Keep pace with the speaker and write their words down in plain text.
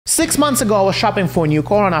6 months ago, I was shopping for a new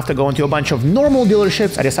car, and after going to a bunch of normal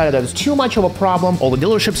dealerships, I decided that it's too much of a problem. All the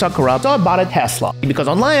dealerships are corrupt, so I bought a Tesla. Because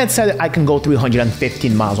online it said I can go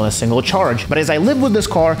 315 miles on a single charge. But as I live with this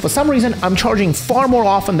car, for some reason, I'm charging far more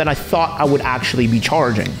often than I thought I would actually be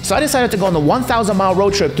charging. So I decided to go on a 1,000-mile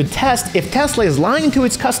road trip to test if Tesla is lying to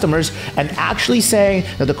its customers and actually saying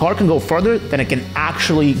that the car can go further than it can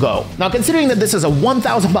actually go. Now, considering that this is a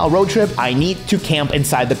 1,000-mile road trip, I need to camp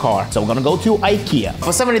inside the car. So we're gonna go to IKEA.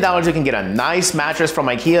 For $70, you can get a nice mattress from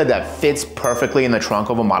IKEA that fits perfectly in the trunk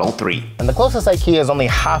of a Model 3. And the closest IKEA is only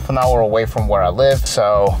half an hour away from where I live,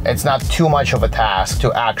 so it's not too much of a task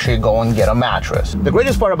to actually go and get a mattress. The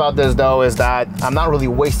greatest part about this, though, is that I'm not really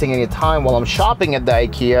wasting any time while I'm shopping at the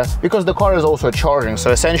IKEA because the car is also charging. So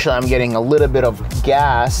essentially, I'm getting a little bit of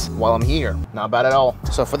gas while I'm here. Not bad at all.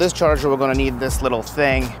 So for this charger, we're gonna need this little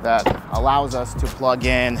thing that allows us to plug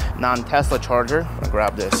in non-Tesla charger. I'm gonna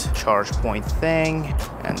grab this charge point thing,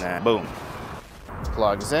 and then boom,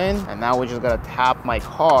 plugs in. And now we just gotta tap my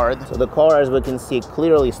card. So the car, as we can see,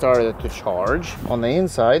 clearly started to charge. On the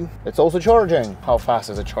inside, it's also charging. How fast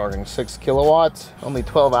is it charging? 6 kilowatts, only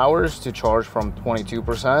 12 hours to charge from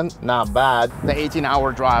 22%. Not bad. The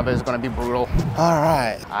 18-hour drive is gonna be brutal. All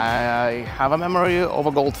right, I have a memory of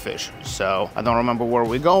a goldfish, so I don't remember where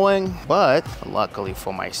we're going, but luckily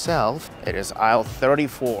for myself, it is aisle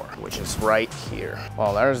 34, which is right here.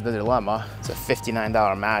 Well, there's the dilemma. It's a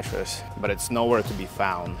 $59 mattress, but it's nowhere to be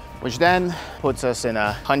found, which then puts us in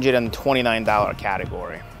a $129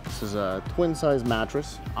 category. This is a twin size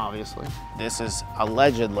mattress, obviously. This is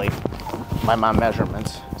allegedly, by my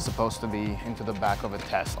measurements, supposed to be into the back of a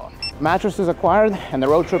Tesla. Mattress is acquired, and the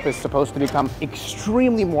road trip is supposed to become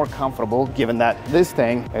extremely more comfortable given that this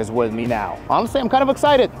thing is with me now. Honestly, I'm kind of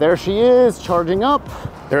excited. There she is, charging up.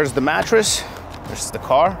 There's the mattress, there's the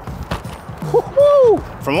car.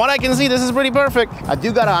 From what I can see, this is pretty perfect. I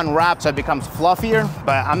do gotta unwrap so it becomes fluffier,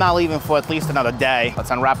 but I'm not leaving for at least another day.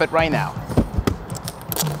 Let's unwrap it right now.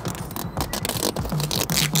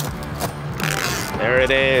 There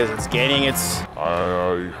it is, it's gaining its...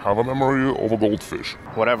 I have a memory of a goldfish.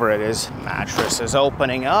 Whatever it is. Mattress is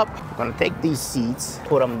opening up. I'm gonna take these seats,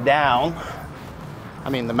 put them down. I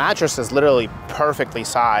mean, the mattress is literally perfectly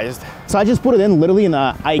sized. So I just put it in literally in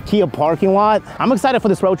the IKEA parking lot. I'm excited for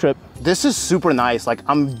this road trip. This is super nice. Like,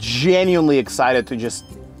 I'm genuinely excited to just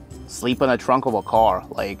sleep in the trunk of a car.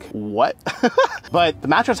 Like, what? But the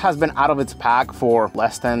mattress has been out of its pack for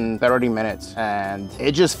less than 30 minutes and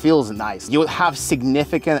it just feels nice. You would have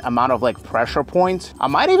significant amount of like pressure points. I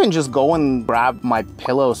might even just go and grab my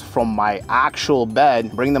pillows from my actual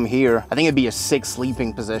bed, bring them here. I think it'd be a sick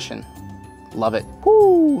sleeping position. Love it.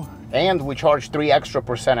 Woo! And we charge 3% extra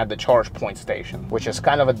at the charge point station, which is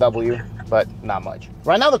kind of a W, but not much.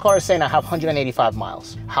 Right now, the car is saying I have 185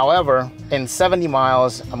 miles. However, in 70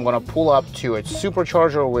 miles, I'm gonna pull up to its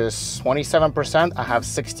supercharger with 27%. I have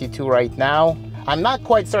 62 right now. I'm not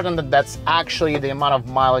quite certain that that's actually the amount of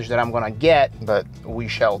mileage that I'm gonna get, but we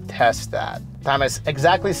shall test that. Time is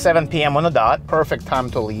exactly 7 p.m. on the dot. Perfect time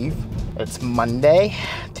to leave. It's Monday,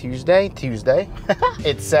 Tuesday.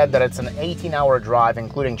 It said that it's an 18-hour drive,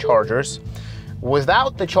 including chargers.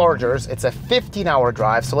 Without the chargers, it's a 15-hour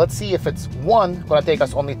drive. So let's see if it's one, gonna take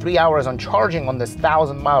us only 3 hours on charging on this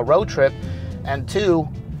 1,000-mile road trip, and two,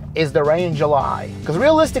 is the range a lie? Because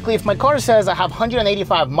realistically, if my car says I have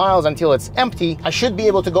 185 miles until it's empty, I should be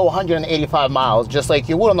able to go 185 miles, just like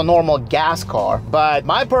you would on a normal gas car. But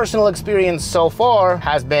my personal experience so far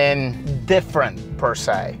has been different, per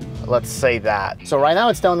se. Let's say that. So right now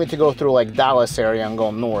it's telling me to go through like Dallas area and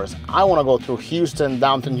go north. I want to go through Houston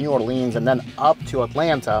down to New Orleans and then up to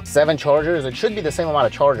Atlanta. 7 chargers. It should be the same amount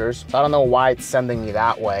of chargers. So I don't know why it's sending me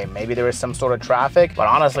that way. Maybe there is some sort of traffic, but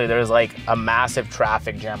honestly, there's like a massive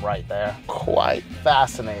traffic jam right there. Quite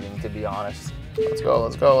fascinating, to be honest. Let's go,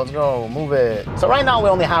 let's go, let's go, move it. So right now we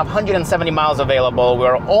only have 170 miles available.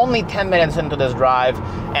 We're only 10 minutes into this drive,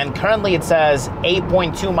 and currently it says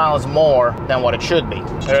 8.2 miles more than what it should be.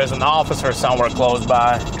 There is an officer somewhere close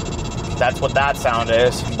by. That's what that sound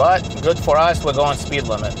is. But good for us, we're going speed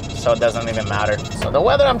limit, so it doesn't even matter. So the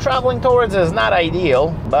weather I'm traveling towards is not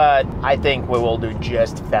ideal, but I think we will do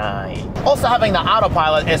just fine. Also, having the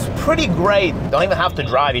autopilot is pretty great. Don't even have to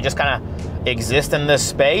drive, you just kind of exist in this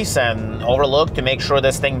space and overlook to make sure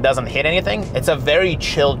this thing doesn't hit anything. It's a very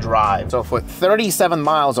chill drive. So for 37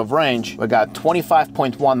 miles of range, we got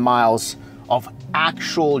 25.1 miles of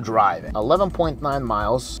actual driving. 11.9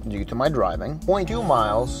 miles due to my driving, 0.2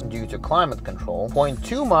 miles due to climate control,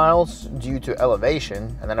 0.2 miles due to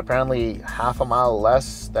elevation, and then apparently half a mile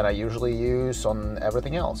less that I usually use on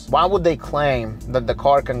everything else. Why would they claim that the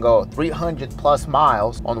car can go 300 plus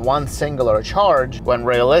miles on one singular charge when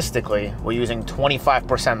realistically we're using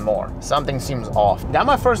 25% more? Something seems off. Now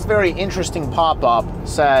my first very interesting pop-up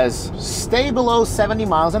says stay below 70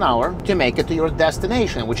 miles an hour to make it to your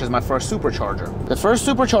destination, which is my first supercharger. The first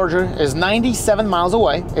supercharger is 97 miles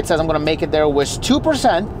away. It says I'm gonna make it there with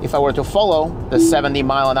 2% if I were to follow the 70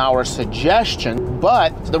 mile an hour suggestion, but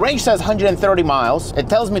the range says 130 miles. It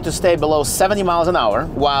tells me to stay below 70 miles an hour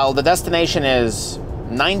while the destination is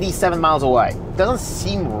 97 miles away. Doesn't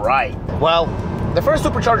seem right. Well, the first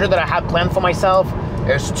supercharger that I had planned for myself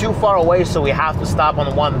is too far away, so we have to stop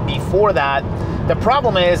on one before that. The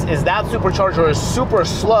problem is that supercharger is super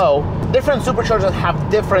slow. Different superchargers have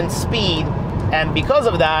different speed, and because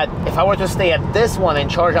of that, if I were to stay at this one and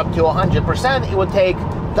charge up to 100%, it would take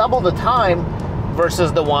double the time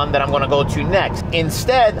versus the one that I'm gonna go to next.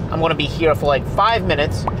 Instead, I'm gonna be here for like 5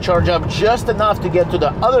 minutes, charge up just enough to get to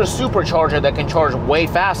the other supercharger that can charge way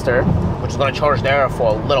faster, which is gonna charge there for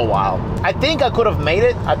a little while. I think I could have made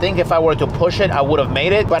it. I think if I were to push it, I would have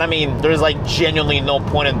made it. But I mean, there's like genuinely no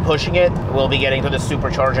point in pushing it. We'll be getting to the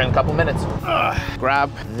supercharger in a couple minutes.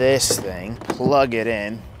 Grab this thing, plug it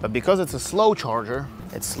in. But because it's a slow charger,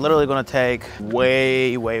 it's literally gonna take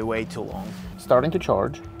way too long. Starting to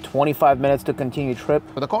charge, 25 minutes to continue trip.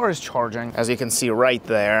 But the car is charging, as you can see right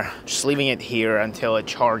there. Just leaving it here until it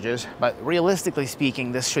charges. But realistically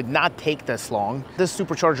speaking, this should not take this long. This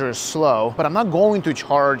supercharger is slow, but I'm not going to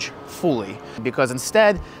charge fully because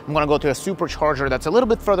instead I'm gonna go to a supercharger that's a little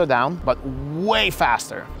bit further down, but way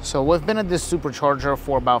faster. So we've been at this supercharger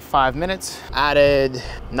for about 5 minutes, added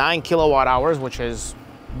 9 kilowatt hours, which is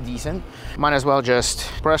decent. Might as well just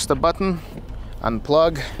press the button,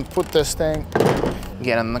 unplug, put this thing,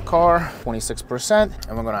 get in the car, 26%,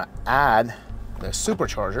 and we're gonna add the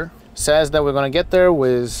supercharger. Says that we're gonna get there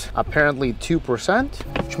with apparently 2%,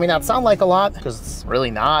 which may not sound like a lot because it's really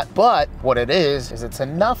not, but what it is it's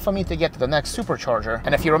enough for me to get to the next supercharger.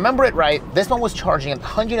 And if you remember it right, this one was charging at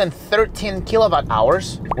 113 kilowatt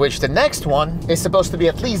hours, which the next one is supposed to be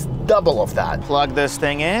at least double of that. Plug this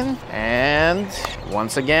thing in, and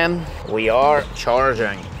once again, we are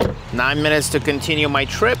charging. 9 minutes to continue my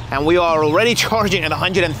trip, and we are already charging at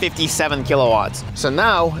 157 kilowatts. So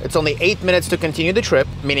now it's only 8 minutes to continue the trip,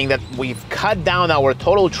 meaning that we've cut down our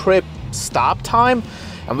total trip stop time,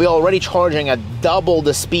 and we're already charging at double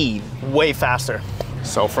the speed, way faster.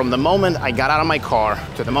 So from the moment I got out of my car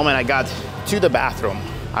to the moment I got to the bathroom,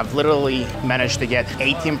 I've literally managed to get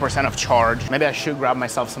 18% of charge. Maybe I should grab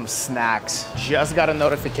myself some snacks. Just got a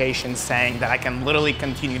notification saying that I can literally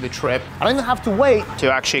continue the trip. I don't even have to wait to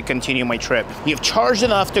actually continue my trip. You've charged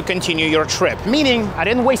enough to continue your trip, meaning I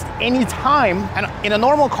didn't waste any time. And in a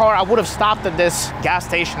normal car, I would have stopped at this gas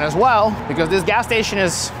station as well, because this gas station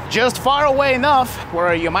is just far away enough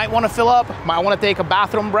where you might want to fill up, might want to take a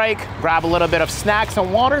bathroom break, grab a little bit of snacks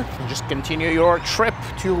and water, and just continue your trip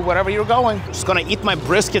to wherever you're going. Just gonna eat my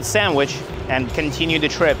brisket sandwich and continue the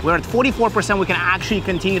trip. We're at 44%, we can actually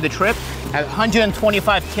continue the trip at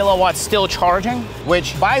 125 kilowatts still charging,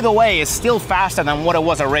 which by the way is still faster than what it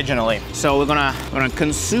was originally. So we're gonna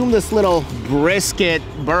consume this little brisket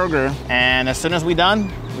burger, and as soon as we're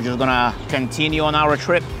done, we're just gonna continue on our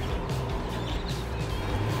trip.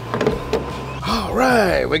 All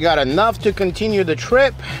right, we got enough to continue the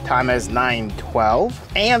trip. Time is 9:12,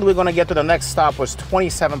 and we're gonna get to the next stop with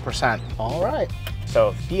 27%. All right.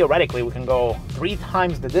 So theoretically, we can go 3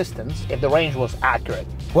 times the distance if the range was accurate.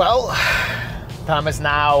 Well, time is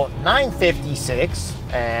now 9:56,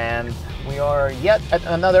 and we are yet at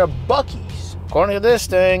another Buc-ee's. According to this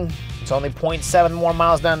thing, it's only 0.7 more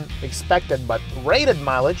miles than expected, but rated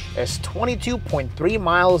mileage is 22.3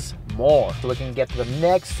 miles more. So we can get to the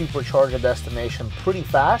next supercharger destination pretty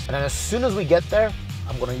fast. And then as soon as we get there,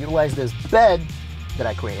 I'm gonna utilize this bed that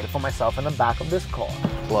I created for myself in the back of this car.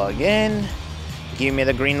 Plug in. Give me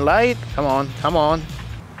the green light. Come on, come on.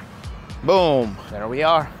 Boom, there we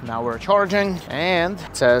are. Now we're charging, and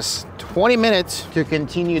it says 20 minutes to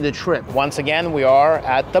continue the trip. Once again, we are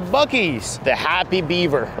at the Buc-ee's, the Happy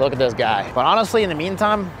Beaver. Look at this guy. But honestly, in the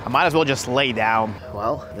meantime, I might as well just lay down.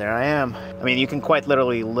 Well, there I am. I mean, you can quite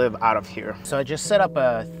literally live out of here. So I just set up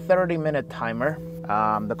a 30-minute timer.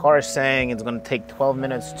 The car is saying it's gonna take 12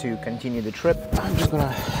 minutes to continue the trip. I'm just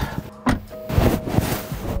gonna...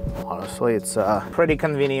 Honestly, it's pretty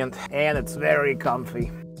convenient, and it's very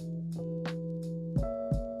comfy.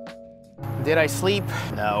 Did I sleep?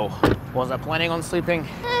 No. Was I planning on sleeping?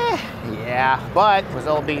 Yeah, but with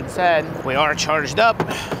all being said, we are charged up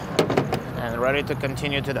and ready to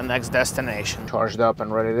continue to the next destination. Charged up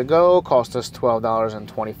and ready to go. Cost us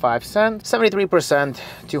 $12.25. 73%,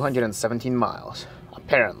 217 miles,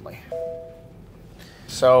 apparently.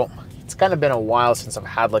 So it's kind of been a while since I've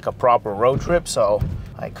had like a proper road trip, so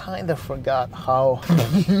I kind of forgot how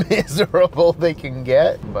miserable they can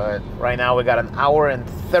get. But right now we got an hour and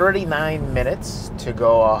 39 minutes to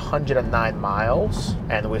go 109 miles.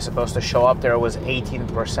 And we're supposed to show up there with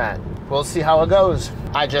 18%. We'll see how it goes.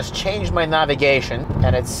 I just changed my navigation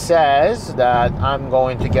and it says that I'm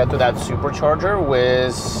going to get to that supercharger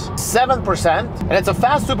with 7%. And it's a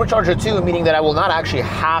fast supercharger too, meaning that I will not actually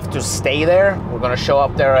have to stay there. We're gonna show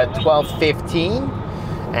up there at 12:15.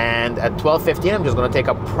 And at 12:15, I'm just gonna take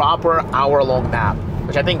a proper hour-long nap,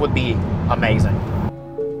 which I think would be amazing.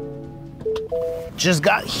 Just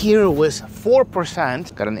got here with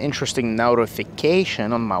 4%. Got an interesting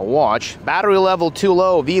notification on my watch. Battery level too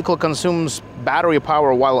low. Vehicle consumes battery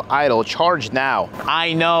power while idle. Charge now.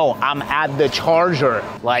 I know, I'm at the charger.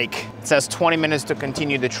 Like, it says 20 minutes to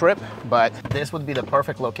continue the trip, but this would be the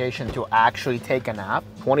perfect location to actually take a nap.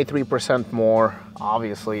 23% more,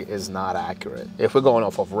 obviously, is not accurate if we're going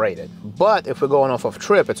off of rated. But if we're going off of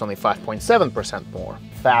trip, it's only 5.7% more.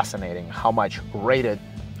 Fascinating how much rated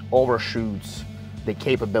overshoots the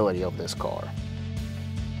capability of this car.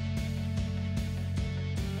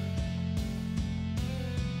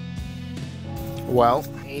 Well,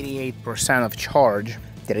 88% of charge.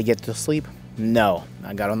 Did I get to sleep? No,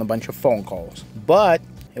 I got on a bunch of phone calls, but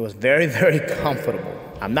it was very, very comfortable.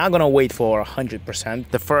 I'm not gonna wait for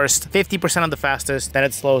 100%. The first 50% of the fastest, then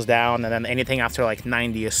it slows down, and then anything after like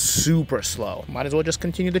 90 is super slow. Might as well just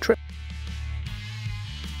continue the trip.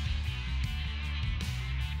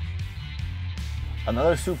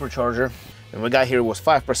 Another supercharger, and we got here was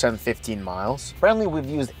 5%, 15 miles. Apparently we've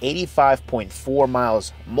used 85.4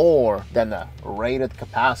 miles more than the rated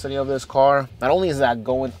capacity of this car. Not only is that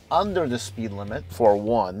going under the speed limit, for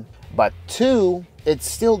one, but two, it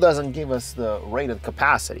still doesn't give us the rated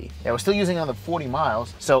capacity. Yeah, we're still using another 40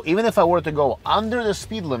 miles. So even if I were to go under the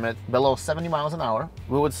speed limit, below 70 miles an hour,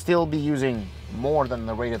 we would still be using more than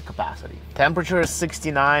the rated capacity. Temperature is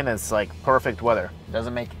 69, it's like perfect weather.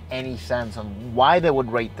 Doesn't make any sense on why they would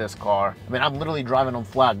rate this car. I mean, I'm literally driving on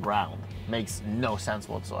flat ground. Makes no sense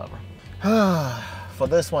whatsoever. For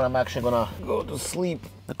this one, I'm actually gonna go to sleep.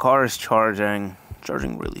 The car is charging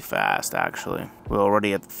really fast, actually. We're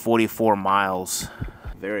already at 44 miles.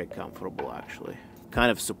 Very comfortable, actually. Kind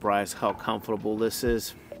of surprised how comfortable this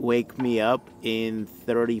is. Wake me up in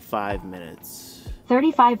 35 minutes.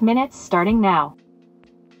 35 minutes starting now.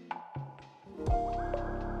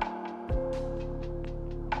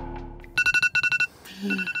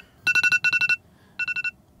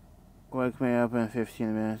 Wake me up in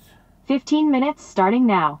 15 minutes. 15 minutes starting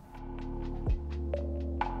now.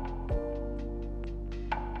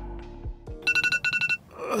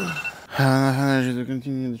 Enough energy to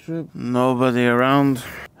continue the trip. Nobody around.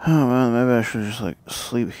 Oh man, maybe I should just like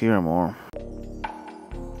sleep here more.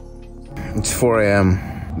 It's 4 a.m.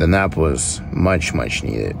 The nap was much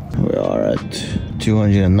needed. We are at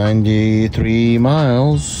 293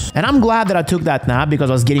 miles. And I'm glad that I took that nap because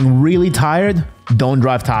I was getting really tired. Don't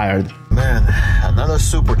drive tired. Man, another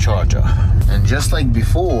supercharger. And just like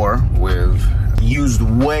before, we've used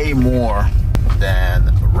way more than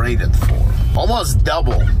rated for. Almost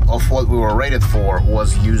double of what we were rated for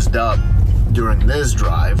was used up during this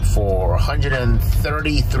drive. For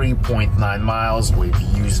 133.9 miles, we've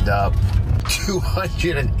used up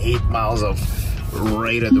 208 miles of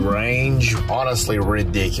rated range. Honestly,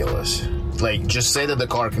 ridiculous. Like, just say that the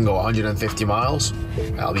car can go 150 miles,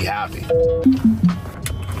 I'll be happy.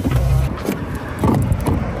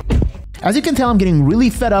 As you can tell, I'm getting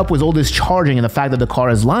really fed up with all this charging and the fact that the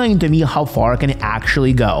car is lying to me how far can it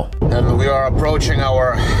actually go. And we are approaching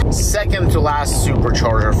our second to last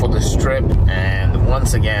supercharger for this trip. And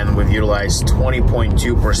once again, we've utilized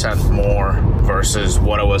 20.2% more versus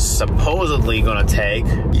what it was supposedly gonna take.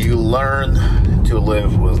 You learn to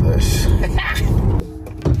live with this.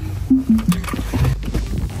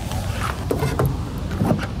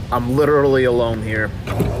 I'm literally alone here.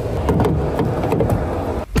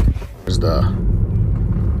 The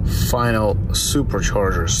final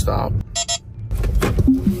supercharger stop.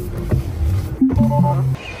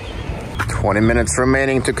 20 minutes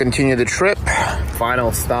remaining to continue the trip.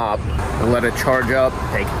 Final stop. Let it charge up,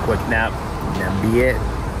 take a quick nap, and then be it.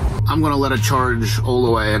 I'm gonna let it charge all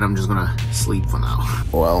the way and I'm just gonna sleep for now.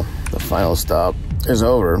 Well, the final stop is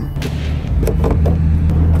over.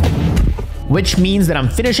 which means that I'm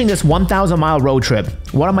finishing this 1,000-mile road trip.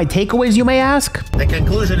 What are my takeaways, you may ask? The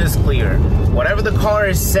conclusion is clear. Whatever the car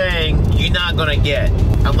is saying, you're not gonna get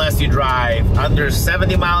unless you drive under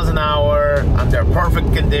 70 miles an hour, under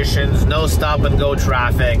perfect conditions, no stop and go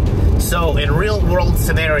traffic. So in real world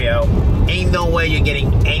scenario, ain't no way you're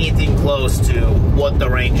getting anything close to what the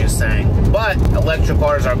range is saying. But electric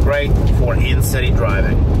cars are great for in-city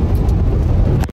driving.